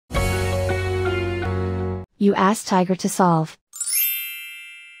You ask Tiger to solve.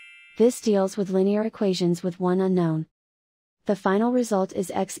 This deals with linear equations with one unknown. The final result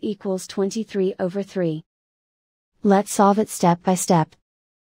is x equals 23/3. Let's solve it step by step.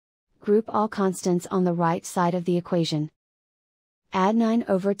 Group all constants on the right side of the equation. Add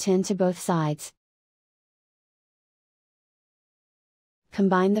 9/10 to both sides.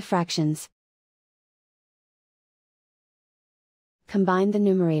 Combine the fractions. Combine the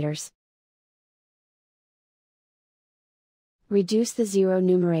numerators. Reduce the zero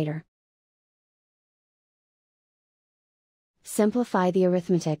numerator. Simplify the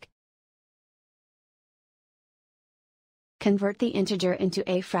arithmetic. Convert the integer into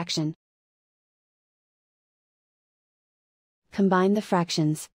a fraction. Combine the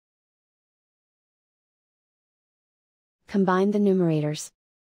fractions. Combine the numerators.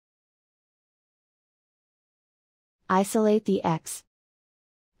 Isolate the x.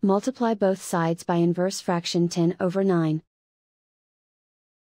 Multiply both sides by inverse fraction 10/9.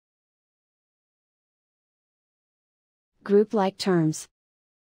 Group like terms.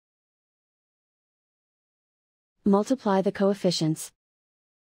 Multiply the coefficients.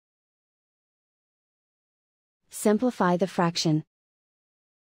 Simplify the fraction.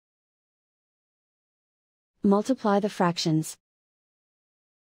 Multiply the fractions.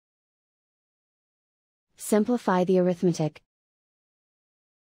 Simplify the arithmetic.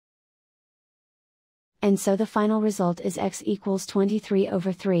 And so the final result is x equals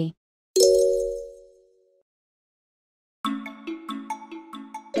 23/3.